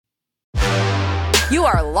You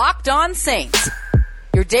are Locked On Saints,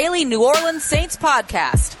 your daily New Orleans Saints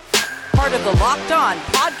podcast. Part of the Locked On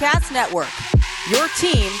Podcast Network, your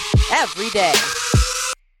team every day.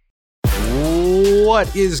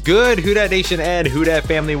 What is good, Who Dat Nation and Who Dat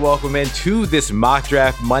family? Welcome into this Mock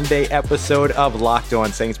Draft Monday episode of Locked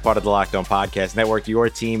On Saints, part of the Locked On Podcast Network, your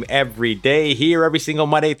team every day, here every single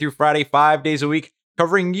Monday through Friday, 5 days a week,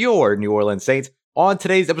 covering your New Orleans Saints. On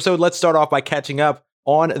today's episode, let's start off by catching up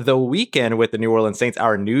on the weekend with the New Orleans Saints.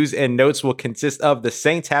 Our news and notes will consist of the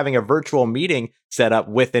Saints having a virtual meeting set up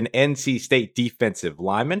with an NC State defensive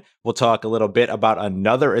lineman. We'll talk a little bit about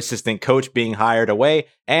another assistant coach being hired away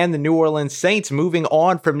and the New Orleans Saints moving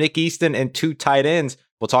on from Nick Easton and two tight ends.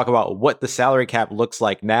 We'll talk about what the salary cap looks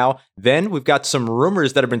like now. Then we've got some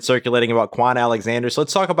rumors that have been circulating about Quan Alexander. So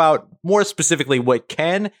let's talk about more specifically what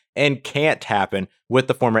can and can't happen with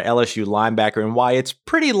the former LSU linebacker and why it's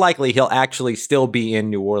pretty likely he'll actually still be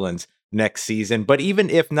in New Orleans next season. But even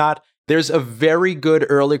if not, there's a very good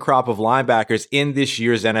early crop of linebackers in this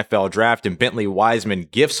year's NFL draft, and Bentley Wiseman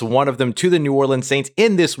gifts one of them to the New Orleans Saints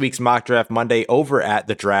in this week's Mock Draft Monday over at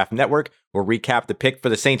the Draft Network. We'll recap the pick for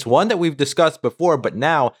the Saints, one that we've discussed before, but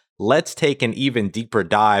now let's take an even deeper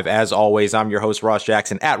dive. As always, I'm your host, Ross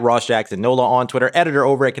Jackson, at Ross Jackson Nola on Twitter, editor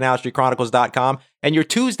over at CanalStreetChronicles.com, and your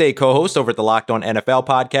Tuesday co-host over at the Locked On NFL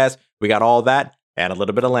podcast. We got all that and a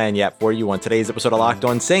little bit of lagniappe for you on today's episode of Locked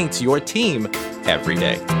On Saints, your team every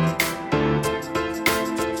day.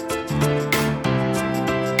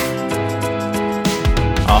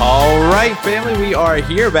 All right, family, we are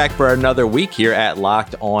here back for another week here at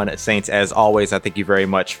Locked On Saints. As always, I thank you very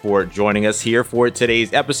much for joining us here for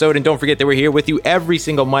today's episode. And don't forget that we're here with you every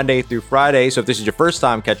single Monday through Friday. So if this is your first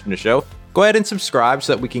time catching the show, go ahead and subscribe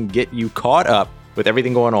so that we can get you caught up with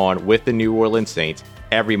everything going on with the New Orleans Saints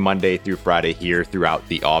every Monday through Friday here throughout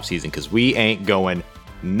the offseason, because we ain't going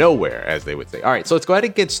nowhere, as they would say. All right, so let's go ahead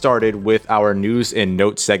and get started with our news and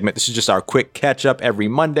notes segment. This is just our quick catch up every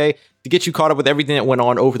Monday to get you caught up with everything that went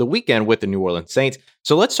on over the weekend with the New Orleans Saints.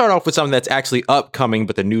 So let's start off with something that's actually upcoming,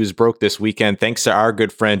 but the news broke this weekend thanks to our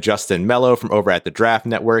good friend Justin Mello from over at the Draft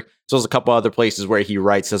Network. So there's a couple other places where he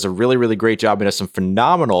writes, does a really, really great job and does some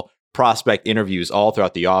phenomenal prospect interviews all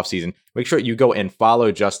throughout the offseason. Make sure you go and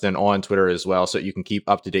follow Justin on Twitter as well so you can keep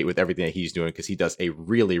up to date with everything that he's doing, because he does a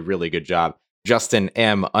really, really good job. Justin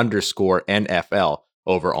M_NFL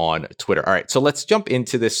over on Twitter. All right, so let's jump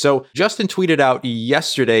into this. So Justin tweeted out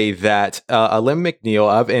yesterday that Alim McNeill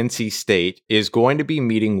of NC State is going to be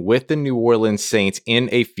meeting with the New Orleans Saints in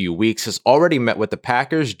a few weeks, has already met with the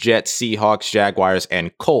Packers, Jets, Seahawks, Jaguars,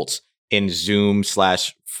 and Colts in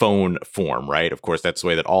Zoom/phone form, right? Of course, that's the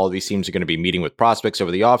way that all of these teams are going to be meeting with prospects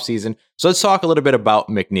over the offseason. So let's talk a little bit about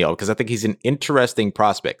McNeill, because I think he's an interesting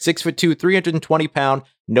prospect. 6'2", 320-pound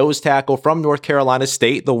nose tackle from North Carolina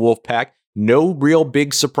State, the Wolfpack. No real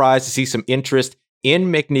big surprise to see some interest in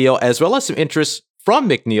McNeill, as well as some interest from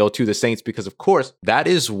McNeill to the Saints, because, of course, that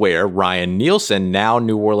is where Ryan Nielsen, now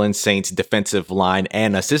New Orleans Saints defensive line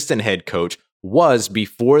and assistant head coach, was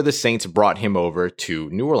before the Saints brought him over to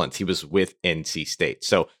New Orleans. He was with NC State.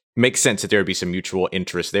 So it makes sense that there would be some mutual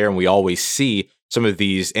interest there. And we always see some of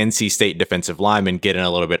these NC State defensive linemen get in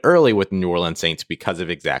a little bit early with the New Orleans Saints because of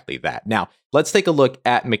exactly that. Now, let's take a look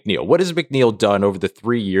at McNeill. What has McNeill done over the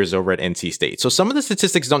 3 years over at NC State? So some of the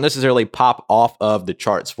statistics don't necessarily pop off of the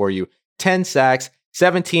charts for you. 10 sacks,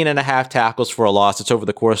 17.5 tackles for a loss. It's over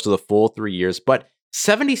the course of the full 3 years, but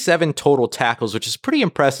 77 total tackles, which is pretty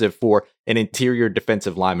impressive for an interior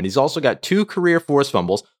defensive lineman. He's also got 2 career forced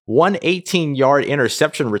fumbles, 1 18-yard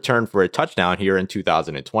interception return for a touchdown here in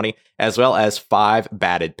 2020, as well as 5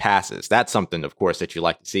 batted passes. That's something, of course, that you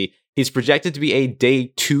like to see. He's projected to be a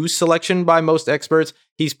day 2 selection by most experts.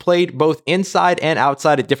 He's played both inside and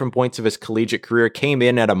outside at different points of his collegiate career, came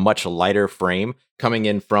in at a much lighter frame coming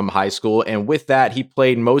in from high school. And with that, he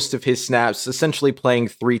played most of his snaps, essentially playing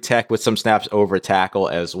 3 tech with some snaps over tackle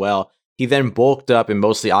as well. He then bulked up and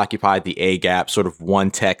mostly occupied the A-gap, sort of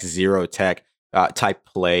 1 tech, 0 tech type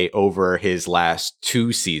play over his last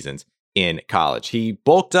 2 seasons in college. He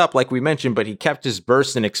bulked up, like we mentioned, but he kept his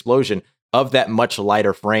burst and explosion of that much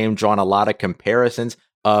lighter frame, drawn a lot of comparisons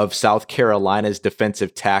of South Carolina's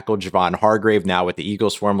defensive tackle, Javon Hargrave, now with the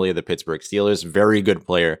Eagles, formerly of the Pittsburgh Steelers. Very good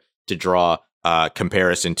player to draw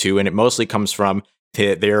comparison to, and it mostly comes from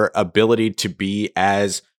their ability to be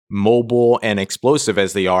as mobile and explosive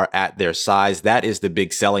as they are at their size. That is the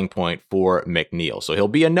big selling point for McNeill. So he'll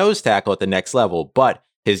be a nose tackle at the next level, but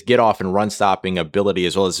his get off and run stopping ability,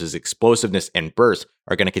 as well as his explosiveness and burst,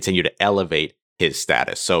 are going to continue to elevate his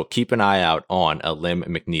status. So keep an eye out on Alim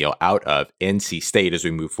McNeill out of NC State as we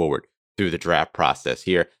move forward through the draft process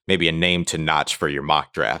here. Maybe a name to notch for your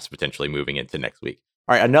mock drafts potentially moving into next week.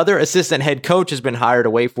 All right, another assistant head coach has been hired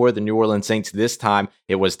away for the New Orleans Saints. This time,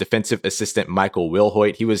 it was defensive assistant Michael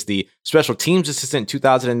Wilhoit. He was the special teams assistant in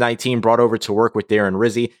 2019, brought over to work with Darren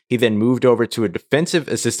Rizzi. He then moved over to a defensive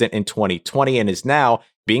assistant in 2020 and is now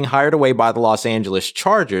being hired away by the Los Angeles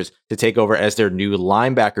Chargers to take over as their new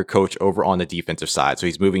linebacker coach over on the defensive side. So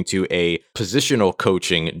he's moving to a positional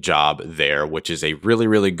coaching job there, which is a really,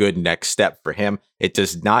 really good next step for him. It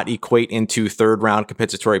does not equate into third-round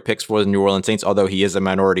compensatory picks for the New Orleans Saints, although he is a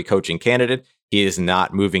minority coaching candidate. He is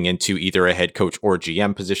not moving into either a head coach or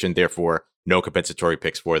GM position, therefore no compensatory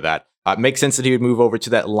picks for that. Makes sense that he would move over to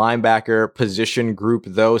that linebacker position group,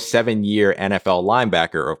 though. 7-year NFL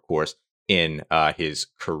linebacker, of course, in his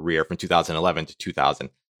career from 2011 to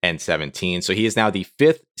 2017. So he is now the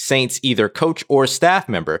 5th Saints either coach or staff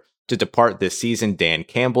member to depart this season. Dan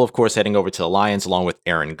Campbell, of course, heading over to the Lions, along with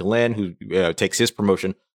Aaron Glenn, who takes his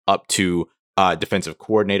promotion up to defensive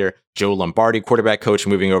coordinator. Joe Lombardi, quarterback coach,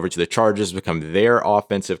 moving over to the Chargers, become their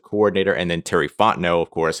offensive coordinator. And then Terry Fontenot,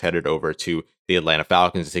 of course, headed over to the Atlanta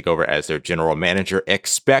Falcons to take over as their general manager.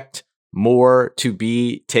 Expect more to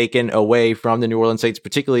be taken away from the New Orleans Saints,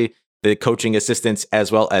 particularly the coaching assistants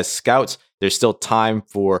as well as scouts. There's still time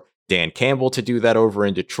for Dan Campbell to do that over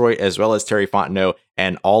in Detroit, as well as Terry Fontenot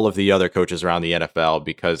and all of the other coaches around the NFL,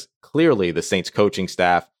 because clearly the Saints coaching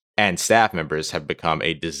staff and staff members have become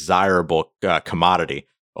a desirable commodity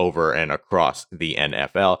over and across the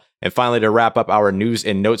NFL. And finally, to wrap up our news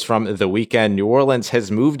and notes from the weekend, New Orleans has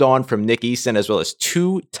moved on from Nick Easton as well as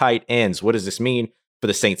 2 tight ends. What does this mean for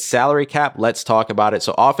the Saints salary cap? Let's talk about it.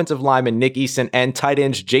 So offensive lineman Nick Easton and tight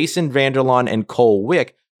ends Jason Vanderlaan and Cole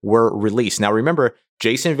Wick were released. Now remember,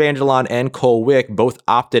 Jason Vanderlaan and Cole Wick both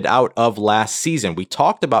opted out of last season. We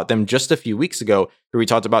talked about them just a few weeks ago, where we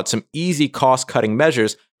talked about some easy cost-cutting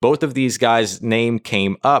measures. Both of these guys' name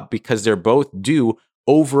came up because they're both due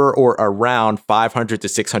over or around $500,000 to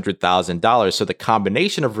 $600,000. So the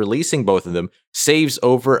combination of releasing both of them saves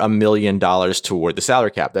over $1 million toward the salary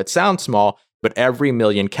cap. That sounds small, but every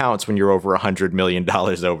million counts when you're over $100 million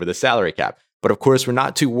over the salary cap. But of course, we're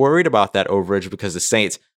not too worried about that overage because the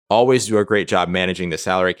Saints always do a great job managing the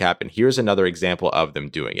salary cap. And here's another example of them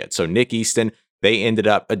doing it. So Nick Easton, they ended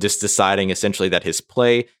up just deciding essentially that his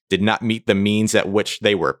play did not meet the means at which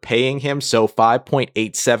they were paying him. So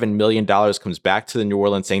 $5.87 million comes back to the New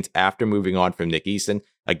Orleans Saints after moving on from Nick Easton.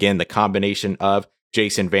 Again, the combination of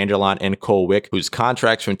Jason Vanderlaan and Cole Wick, whose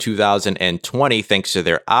contracts from 2020, thanks to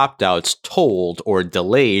their opt-outs, tolled or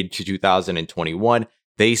delayed to 2021.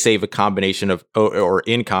 They save a combination of, or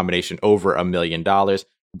in combination, over $1 million.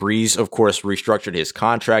 Breeze, of course, restructured his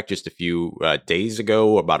contract just a few days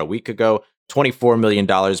ago, about a week ago. $24 million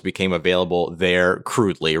became available there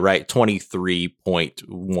crudely, right?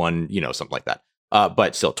 23.1, something like that.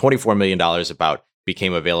 But still, $24 million about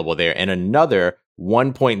became available there. And another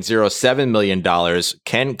 $1.07 million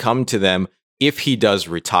can come to them if he does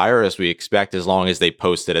retire, as we expect, as long as they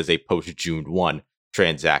post it as a post-June 1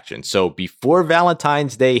 transaction. So before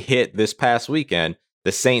Valentine's Day hit this past weekend,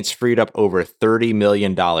 the Saints freed up over $30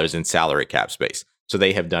 million in salary cap space. So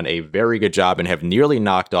they have done a very good job and have nearly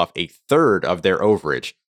knocked off a third of their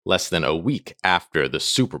overage less than a week after the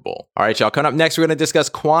Super Bowl. All right, y'all, coming up next, we're going to discuss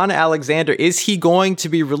Kwon Alexander. Is he going to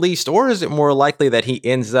be released, or is it more likely that he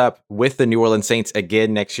ends up with the New Orleans Saints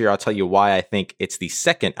again next year? I'll tell you why I think it's the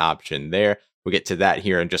second option there. We'll get to that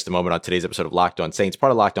here in just a moment on today's episode of Locked On Saints,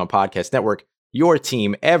 part of Locked On Podcast Network, your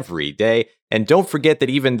team every day. And don't forget that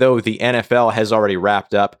even though the NFL has already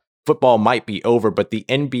wrapped up, football might be over, but the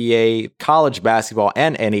NBA, college basketball,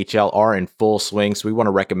 and NHL are in full swing. So we want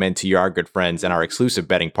to recommend to you, our good friends and our exclusive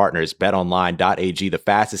betting partners, betonline.ag, the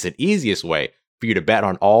fastest and easiest way for you to bet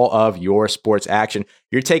on all of your sports action.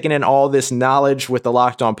 You're taking in all this knowledge with the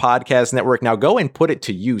Locked On Podcast Network. Now go and put it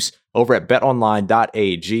to use over at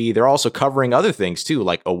betonline.ag. They're also covering other things too,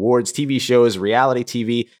 like awards, TV shows, reality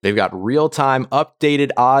TV. They've got real-time updated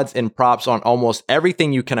odds and props on almost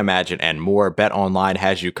everything you can imagine and more. BetOnline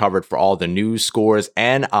has you covered for all the news, scores,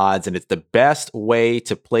 and odds, and it's the best way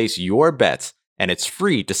to place your bets. And it's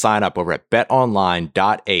free to sign up over at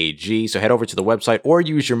betonline.ag. So head over to the website or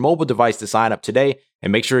use your mobile device to sign up today.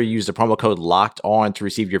 And make sure you use the promo code LOCKEDON to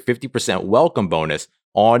receive your 50% welcome bonus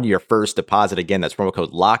on your first deposit. Again, that's promo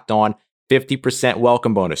code LOCKEDON. 50%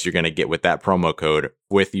 welcome bonus you're going to get with that promo code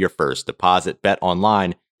with your first deposit.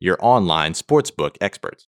 BetOnline, your online sportsbook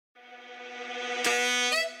experts.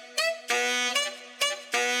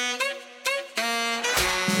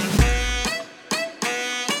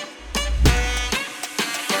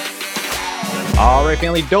 All All right,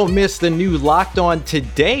 family, don't miss the new Locked On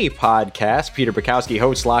Today podcast. Peter Bukowski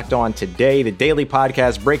hosts Locked On Today, the daily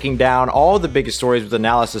podcast breaking down all the biggest stories with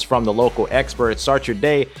analysis from the local experts. Start your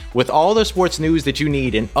day with all the sports news that you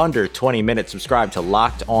need in under 20 minutes. Subscribe to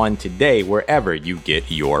Locked On Today wherever you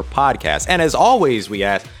get your podcasts. And as always, we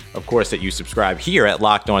ask, of course, that you subscribe here at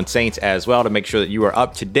Locked On Saints as well to make sure that you are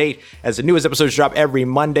up to date as the newest episodes drop every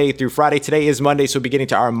Monday through Friday. Today is Monday, so we'll be getting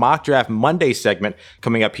to our Mock Draft Monday segment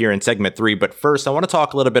coming up here in segment 3. But first, I want to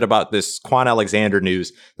talk a little bit about this Kwon Alexander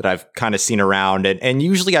news that I've kind of seen around. And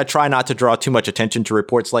usually I try not to draw too much attention to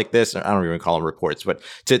reports like this. I don't even call them reports, but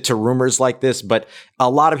to rumors like this. But a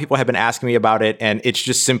lot of people have been asking me about it, and it's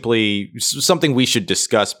just simply something we should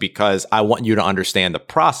discuss because I want you to understand the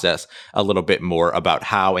process a little bit more about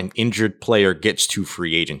how an injured player gets to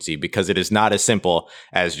free agency, because it is not as simple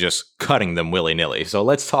as just cutting them willy-nilly. So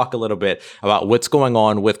let's talk a little bit about what's going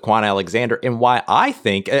on with Kwon Alexander and why I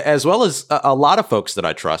think, as well as a lot of folks that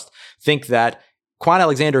I trust, think that Kwon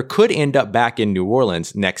Alexander could end up back in New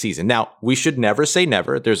Orleans next season. Now, we should never say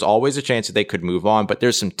never. There's always a chance that they could move on, but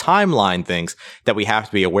there's some timeline things that we have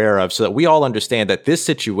to be aware of so that we all understand that this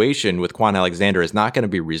situation with Kwon Alexander is not going to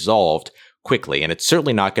be resolved quickly, and it's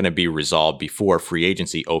certainly not going to be resolved before free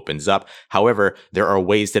agency opens up. However, there are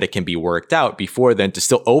ways that it can be worked out before then to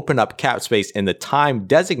still open up cap space in the time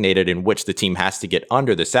designated in which the team has to get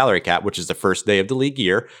under the salary cap, which is the first day of the league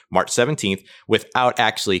year, March 17th, without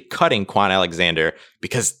actually cutting Kwon Alexander,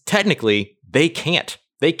 because technically they can't.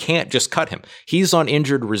 They can't just cut him. He's on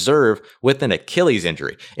injured reserve with an Achilles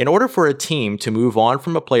injury. In order for a team to move on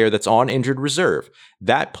from a player that's on injured reserve,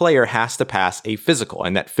 that player has to pass a physical.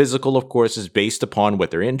 And that physical, of course, is based upon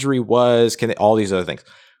what their injury was, all these other things.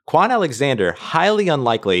 Kwon Alexander, highly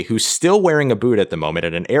unlikely, who's still wearing a boot at the moment,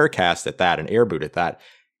 and an air cast at that, an air boot at that,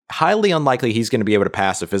 highly unlikely he's going to be able to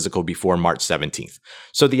pass a physical before March 17th.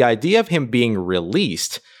 So the idea of him being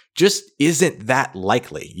released just isn't that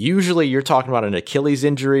likely. Usually you're talking about an Achilles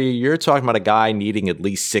injury. You're talking about a guy needing at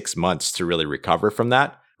least 6 months to really recover from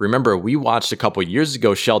that. Remember, we watched a couple years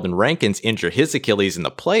ago Sheldon Rankins injure his Achilles in the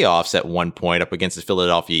playoffs at one point up against the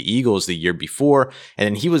Philadelphia Eagles the year before, and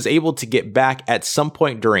then he was able to get back at some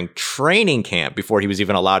point during training camp before he was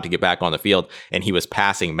even allowed to get back on the field, and he was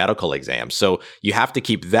passing medical exams. So you have to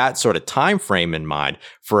keep that sort of time frame in mind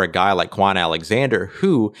for a guy like Kwon Alexander,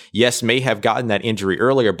 who, yes, may have gotten that injury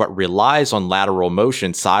earlier, but relies on lateral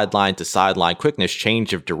motion, sideline to sideline quickness,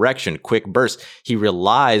 change of direction, quick burst. He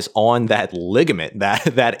relies on that ligament,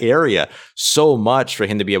 that area so much for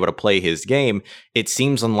him to be able to play his game. It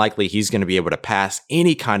seems unlikely he's going to be able to pass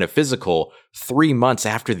any kind of physical 3 months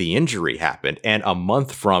after the injury happened, and a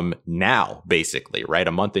month from now, basically, right?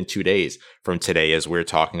 A month and 2 days from today, as we're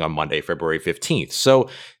talking on Monday, February 15th. So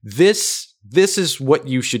this is what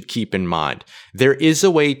you should keep in mind. There is a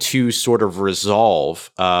way to sort of resolve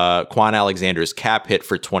Kwon Alexander's cap hit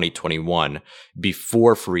for 2021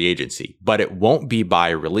 before free agency, but it won't be by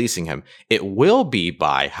releasing him. It will be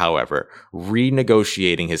by, however,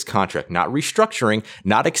 renegotiating his contract, not restructuring,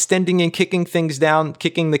 not extending and kicking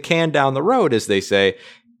the can down the road, as they say.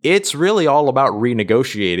 It's really all about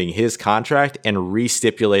renegotiating his contract and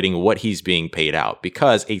re-stipulating what he's being paid out,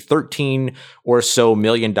 because a $13 or so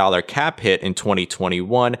million cap hit in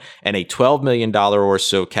 2021 and a $12 million or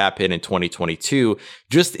so cap hit in 2022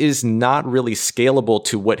 just is not really scalable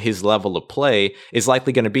to what his level of play is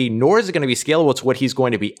likely going to be, nor is it going to be scalable to what he's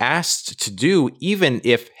going to be asked to do, even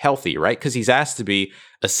if healthy, right? Because he's asked to be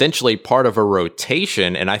essentially part of a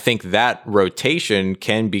rotation, and I think that rotation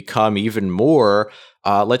can become even more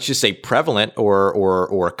let's just say prevalent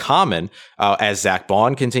or common as Zach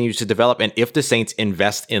Bond continues to develop. And if the Saints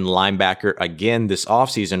invest in linebacker again this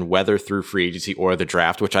offseason, whether through free agency or the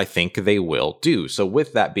draft, which I think they will do. So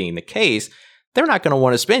with that being the case, they're not going to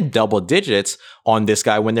want to spend double digits on this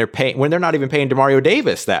guy when they're not even paying Demario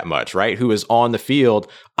Davis that much, right? Who is on the field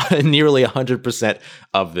nearly 100%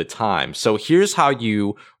 of the time. So here's how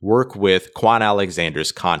you work with Kwon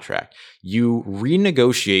Alexander's contract. You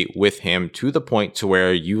renegotiate with him to the point to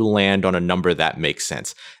where you land on a number that makes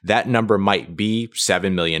sense. That number might be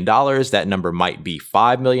 $7 million. That number might be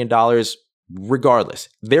 $5 million. Regardless,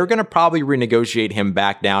 they're going to probably renegotiate him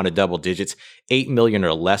back down to double digits. 8 million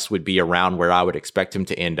or less would be around where I would expect him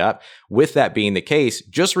to end up. With that being the case,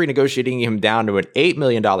 just renegotiating him down to an $8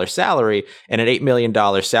 million salary and an $8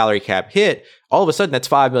 million salary cap hit all of a sudden that's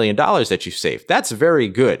 $5 million that you saved. That's very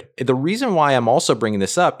good. The reason why I'm also bringing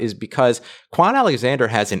this up is because Kwon Alexander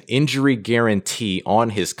has an injury guarantee on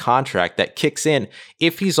his contract that kicks in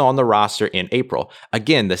if he's on the roster in April.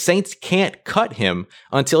 Again, the Saints can't cut him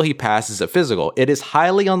until he passes a physical. It is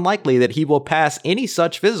highly unlikely that he will pass any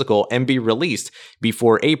such physical and be released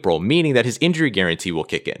before April, meaning that his injury guarantee will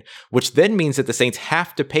kick in, which then means that the Saints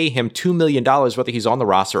have to pay him $2 million whether he's on the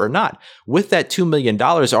roster or not. With that $2 million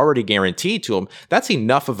already guaranteed to him, that's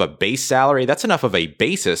enough of a base salary. That's enough of a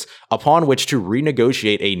basis upon which to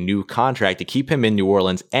renegotiate a new contract to keep him in New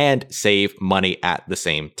Orleans and save money at the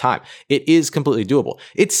same time. It is completely doable.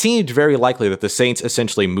 It seemed very likely that the Saints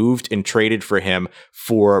essentially moved and traded for him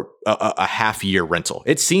for a half-year rental.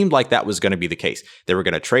 It seemed like that was going to be the case. They were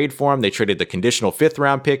going to trade for him. They traded the conditional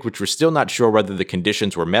 5th-round pick, which we're still not sure whether the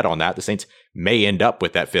conditions were met on that. The Saints may end up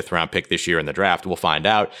with that 5th-round pick this year in the draft. We'll find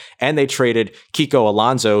out. And they traded Kiko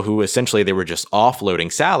Alonso, who essentially they were just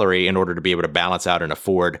offloading salary in order to be able to balance out and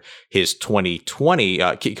afford his 2020,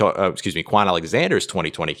 Kwon Alexander's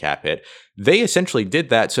 2020 cap hit. They essentially did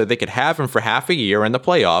that so they could have him for half a year in the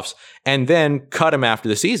playoffs and then cut him after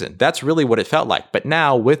the season. That's really what it felt like. But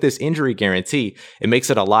now with this injury guarantee, it makes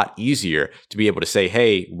it a lot easier to be able to say,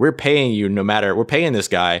 hey, we're paying this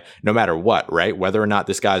guy no matter what, right? Whether or not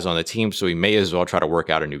this guy's on the team. So we may as well try to work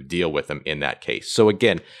out a new deal with him in that case. So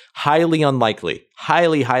again, highly unlikely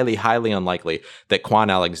that Kwon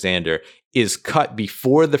Alexander is cut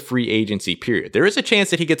before the free agency period. There is a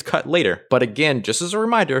chance that he gets cut later, but again, just as a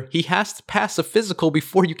reminder, he has to pass a physical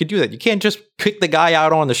before you can do that. You can't just kick the guy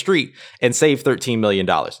out on the street and save $13 million.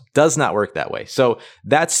 Does not work that way. So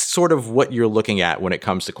that's sort of what you're looking at when it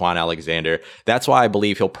comes to Kwon Alexander. That's why I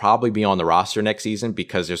believe he'll probably be on the roster next season,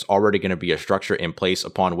 because there's already going to be a structure in place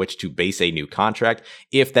upon which to base a new contract.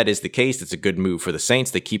 If that is the case, it's a good move for the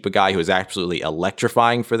Saints to keep a guy who is absolutely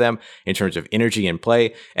electrifying for them in terms of energy and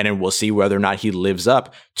play, and then we'll see whether or not he lives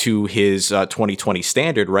up to his 2020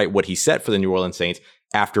 standard, right? What he set for the New Orleans Saints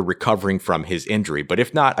after recovering from his injury. But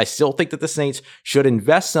if not, I still think that the Saints should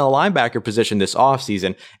invest in a linebacker position this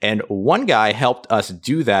offseason. And one guy helped us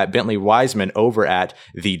do that, Bentley Wiseman over at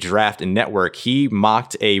the Draft Network. He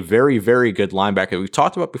mocked a very, very good linebacker we've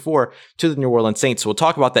talked about before to the New Orleans Saints. So we'll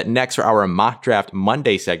talk about that next for our Mock Draft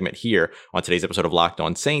Monday segment here on today's episode of Locked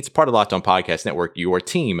On Saints, part of Locked On Podcast Network, your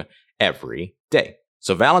team every day.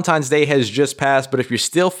 So Valentine's Day has just passed, but if you're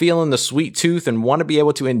still feeling the sweet tooth and want to be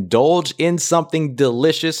able to indulge in something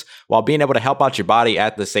delicious while being able to help out your body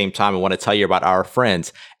at the same time, I want to tell you about our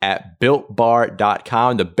friends at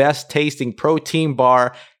BuiltBar.com, the best tasting protein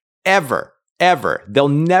bar ever. They'll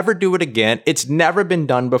never do it again. It's never been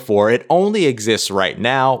done before. It only exists right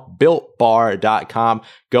now. BuiltBar.com.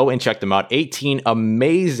 Go and check them out. 18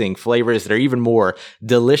 amazing flavors that are even more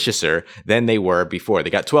deliciouser than they were before.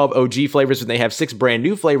 They got 12 OG flavors, and they have 6 brand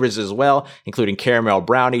new flavors as well, including caramel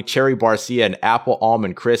brownie, cherry barcia, and apple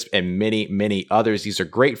almond crisp, and many, many others. These are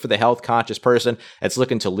great for the health conscious person that's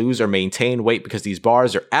looking to lose or maintain weight, because these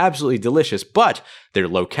bars are absolutely delicious, but they're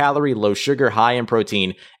low calorie, low sugar, high in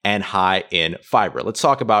protein, and high in fiber. Let's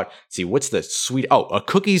talk about, what's the sweet, a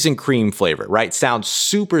cookies and cream flavor, right? Sounds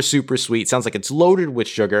super, super sweet. Sounds like it's loaded with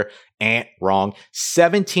sugar. Wrong.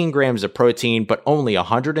 17 grams of protein, but only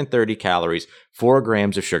 130 calories, 4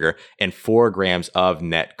 grams of sugar, and 4 grams of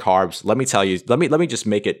net carbs. Let me tell you, let me just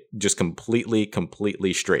make it just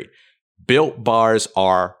completely straight. Built bars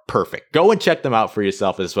are perfect. Go and check them out for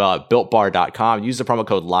yourself as well at BuiltBar.com. Use the promo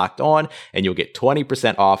code LOCKEDON and you'll get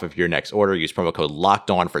 20% off of your next order. Use promo code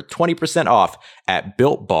LOCKEDON for 20% off at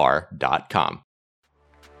BuiltBar.com.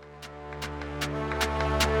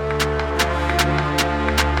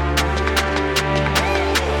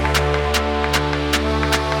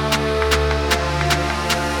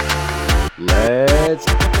 Let's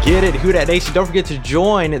get it, Who Dat Nation. Don't forget to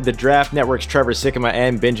join the Draft Network's Trevor Sikkema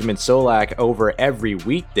and Benjamin Solak over every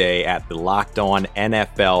weekday at the Locked On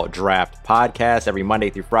NFL Draft Podcast. Every Monday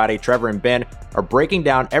through Friday, Trevor and Ben are breaking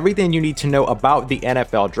down everything you need to know about the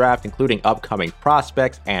NFL Draft, including upcoming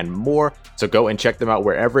prospects and more. So go and check them out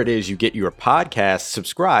wherever it is you get your podcast.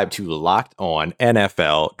 Subscribe to Locked On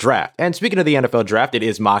NFL Draft. And speaking of the NFL Draft, it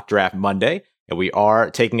is Mock Draft Monday, and we are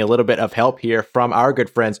taking a little bit of help here from our good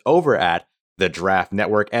friends over at the Draft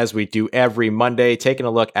Network, as we do every Monday, taking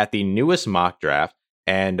a look at the newest mock draft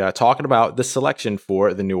and talking about the selection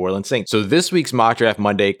for the New Orleans Saints. So this week's Mock Draft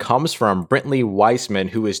Monday comes from Bentley Wiseman,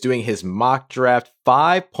 who is doing his mock draft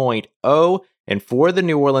 5.0. And for the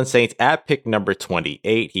New Orleans Saints at pick number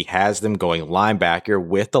 28, he has them going linebacker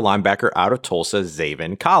with the linebacker out of Tulsa,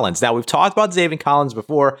 Zaven Collins. Now, we've talked about Zaven Collins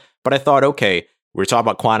before, but I thought, okay, We're talking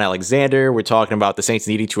about Quan Alexander. We're talking about the Saints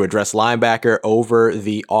needing to address linebacker over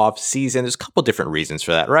the offseason. There's a couple different reasons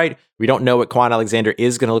for that, right? We don't know what Quan Alexander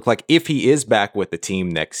is going to look like if he is back with the team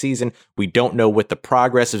next season. We don't know what the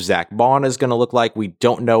progress of Zach Bond is going to look like. We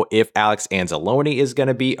don't know if Alex Anzalone is going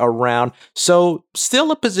to be around. So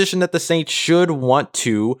still a position that the Saints should want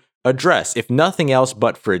to address, if nothing else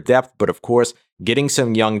but for depth. But of course, getting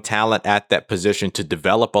some young talent at that position to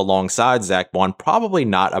develop alongside Zach Bond, probably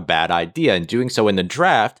not a bad idea. And doing so in the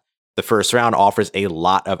draft, the first round offers a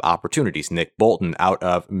lot of opportunities. Nick Bolton out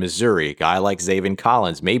of Missouri, a guy like Zaven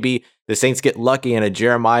Collins. Maybe the Saints get lucky and a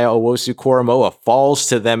Jeremiah Owusu-Koramoah falls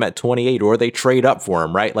to them at 28, or they trade up for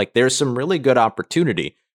him, right? Like, there's some really good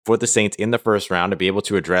opportunity for the Saints in the first round to be able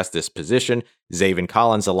to address this position. Zaven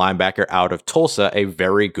Collins, a linebacker out of Tulsa, a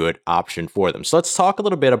very good option for them. So let's talk a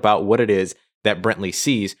little bit about what it is that Brentley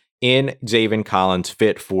sees in Zaven Collins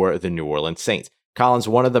fit for the New Orleans Saints. Collins,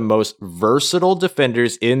 one of the most versatile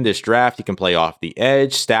defenders in this draft. He can play off the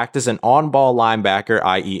edge, stacked as an on-ball linebacker,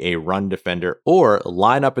 i.e. a run defender, or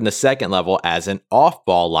line up in the second level as an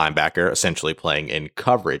off-ball linebacker, essentially playing in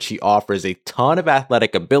coverage. He offers a ton of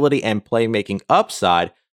athletic ability and playmaking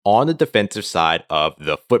upside on the defensive side of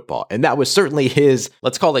the football. And that was certainly his,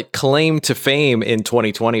 let's call it, claim to fame in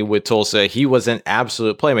 2020 with Tulsa. He was an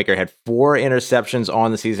absolute playmaker, had 4 interceptions on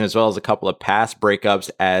the season, as well as a couple of pass breakups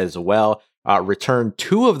as well. Returned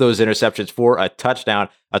 2 of those interceptions for a touchdown,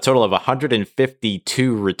 a total of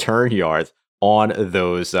 152 return yards on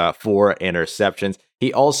those 4 interceptions.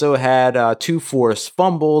 He also had 2 forced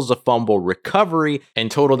fumbles, a fumble recovery, and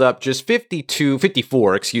totaled up just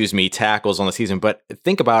 54 tackles on the season. But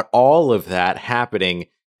think about all of that happening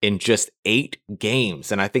in just 8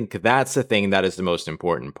 games. And I think that's the thing that is the most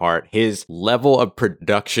important part. His level of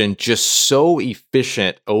production just so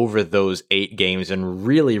efficient over those 8 games and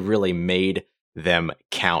really, really made them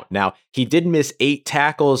count. Now, he did miss 8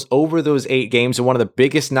 tackles over those 8 games, and one of the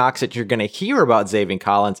biggest knocks that you're going to hear about Zaven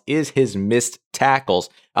Collins is his missed tackles.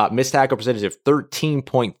 Missed tackle percentage of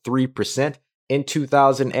 13.3% in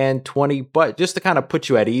 2020, but just to kind of put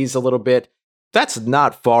you at ease a little bit, that's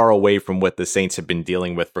not far away from what the Saints have been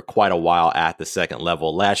dealing with for quite a while at the second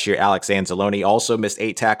level. Last year, Alex Anzalone also missed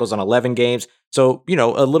 8 tackles on 11 games, so,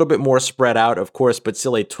 a little bit more spread out, of course, but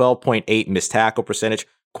still a 12.8 missed tackle percentage.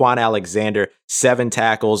 Quan Alexander, 7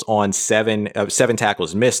 tackles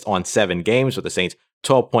missed on 7 games with the Saints,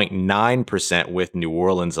 12.9% with New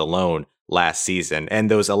Orleans alone last season. And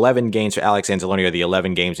those 11 games for Alex Anzalone are the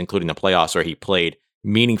 11 games, including the playoffs, where he played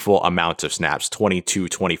meaningful amounts of snaps, 22,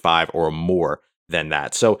 25, or more than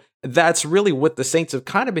that. So that's really what the Saints have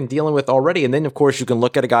kind of been dealing with already. And then, of course, you can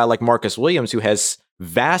look at a guy like Marcus Williams, who has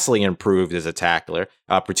vastly improved as a tackler,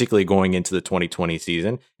 particularly going into the 2020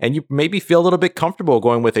 season. And you maybe feel a little bit comfortable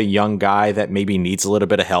going with a young guy that maybe needs a little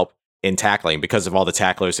bit of help in tackling because of all the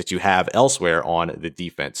tacklers that you have elsewhere on the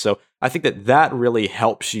defense. So I think that really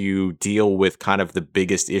helps you deal with kind of the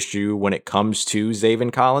biggest issue when it comes to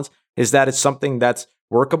Zaven Collins, is that it's something that's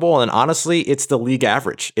workable. And honestly, it's the league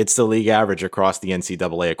average. It's the league average across the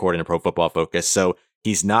NCAA, according to Pro Football Focus. So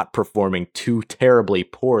he's not performing too terribly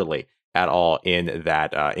poorly at all in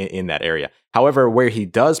that area. However, where he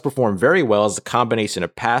does perform very well is the combination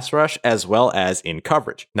of pass rush as well as in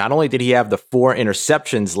coverage. Not only did he have the 4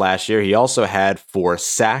 interceptions last year, he also had 4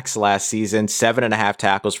 sacks last season, 7.5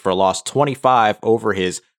 tackles for a loss, 25 over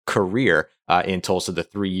his career in Tulsa, the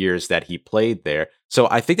 3 years that he played there. So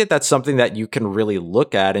I think that's something that you can really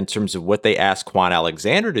look at in terms of what they asked Quan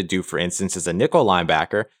Alexander to do, for instance, as a nickel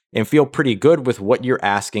linebacker, and feel pretty good with what you're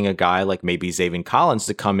asking a guy like maybe Zaven Collins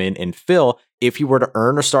to come in and fill if he were to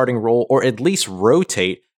earn a starting role or at least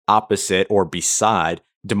rotate opposite or beside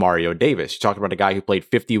Demario Davis. You're talking about a guy who played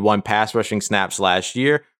 51 pass rushing snaps last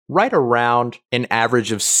year, right around an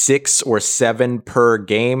average of 6 or 7 per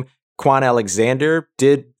game. Quan Alexander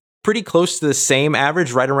did pretty close to the same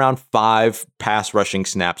average, right around 5 pass rushing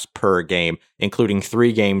snaps per game, including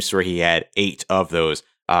 3 games where he had 8 of those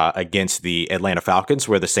against the Atlanta Falcons,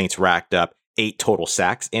 where the Saints racked up 8 total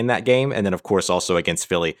sacks in that game. And then, of course, also against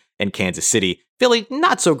Philly and Kansas City. Philly,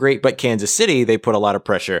 not so great, but Kansas City, they put a lot of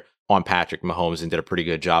pressure on Patrick Mahomes and did a pretty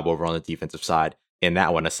good job over on the defensive side in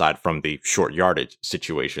that one, aside from the short yardage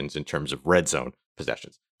situations in terms of red zone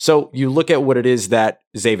possessions. So you look at what it is that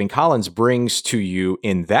Zaven Collins brings to you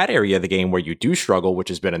in that area of the game where you do struggle, which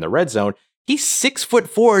has been in the red zone. He's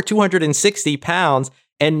 6'4", 260 pounds,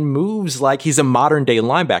 and moves like he's a modern day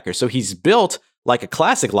linebacker. So he's built like a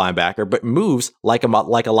classic linebacker, but moves like a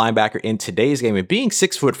linebacker in today's game. And being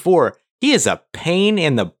 6'4", he is a pain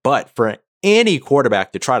in the butt for any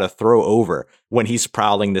quarterback to try to throw over when he's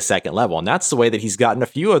prowling the second level. And that's the way that he's gotten a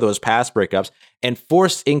few of those pass breakups and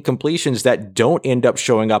forced incompletions that don't end up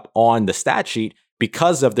showing up on the stat sheet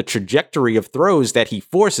because of the trajectory of throws that he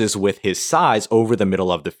forces with his size over the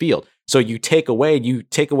middle of the field. So you take away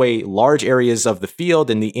large areas of the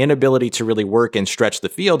field and the inability to really work and stretch the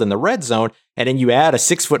field in the red zone. And then you add a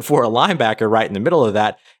 6'4" linebacker right in the middle of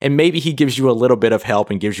that. And maybe he gives you a little bit of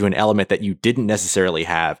help and gives you an element that you didn't necessarily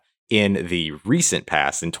have in the recent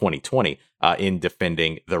past in 2020 in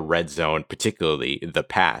defending the red zone, particularly the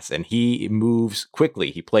pass. And he moves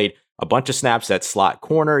quickly. He played a bunch of snaps at slot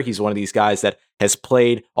corner. He's one of these guys that has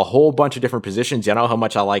played a whole bunch of different positions. You know how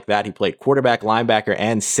much I like that. He played quarterback, linebacker,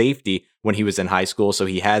 and safety when he was in high school. So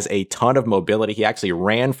he has a ton of mobility. He actually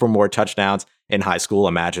ran for more touchdowns in high school.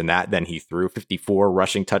 Imagine that. Then he threw 54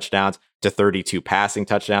 rushing touchdowns to 32 passing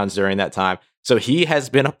touchdowns during that time. So he has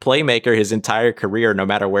been a playmaker his entire career, no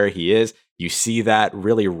matter where he is. You see that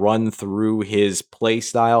really run through his play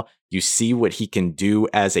style. You see what he can do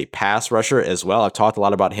as a pass rusher as well. I've talked a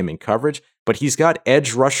lot about him in coverage, but he's got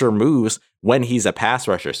edge rusher moves when he's a pass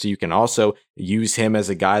rusher. So you can also use him as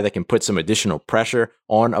a guy that can put some additional pressure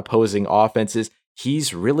on opposing offenses.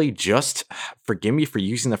 He's really just, forgive me for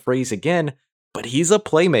using the phrase again, but he's a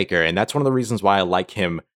playmaker. And that's one of the reasons why I like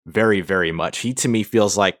him very, very much. He, to me,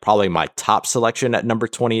 feels like probably my top selection at number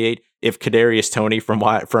 28. If Kadarius Toney from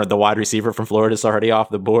the wide receiver from Florida is already off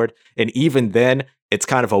the board. And even then, it's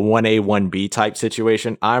kind of a 1A, 1B type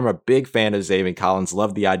situation. I'm a big fan of Zaven Collins.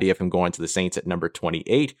 Love the idea of him going to the Saints at number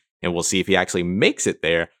 28. And we'll see if he actually makes it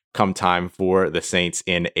there come time for the Saints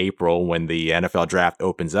in April when the NFL draft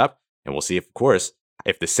opens up. And we'll see, of course,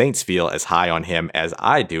 if the Saints feel as high on him as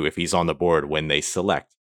I do if he's on the board when they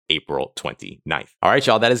select April 29th. All right,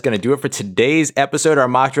 y'all, that is going to do it for today's episode, our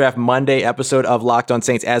Mock Draft Monday episode of Locked On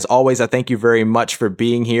Saints. As always, I thank you very much for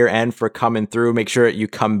being here and for coming through. Make sure you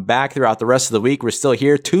come back throughout the rest of the week. We're still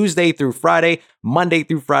here Tuesday through Friday, Monday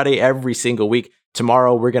through Friday, every single week.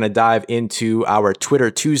 Tomorrow, we're going to dive into our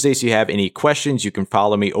Twitter Tuesday. So if you have any questions, you can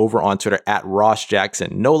follow me over on Twitter at Ross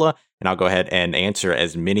Jackson Nola. And I'll go ahead and answer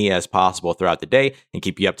as many as possible throughout the day and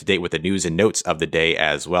keep you up to date with the news and notes of the day,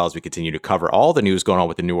 as well as we continue to cover all the news going on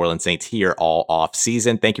with the New Orleans Saints here all off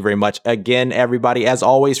season. Thank you very much again, everybody, as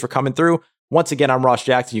always, for coming through. Once again, I'm Ross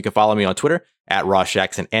Jackson. You can follow me on Twitter at Ross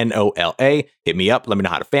Jackson, NOLA. Hit me up. Let me know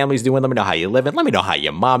how the family's doing. Let me know how you're living. Let me know how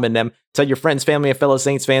you're momming them. Tell your friends, family, and fellow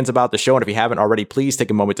Saints fans about the show. And if you haven't already, please take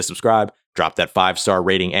a moment to subscribe. Drop that 5-star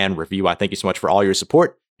rating and review. I thank you so much for all your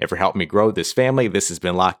support and for helping me grow this family. This has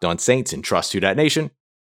been Locked On Saints and Trust to That Nation.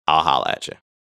 I'll holla at you.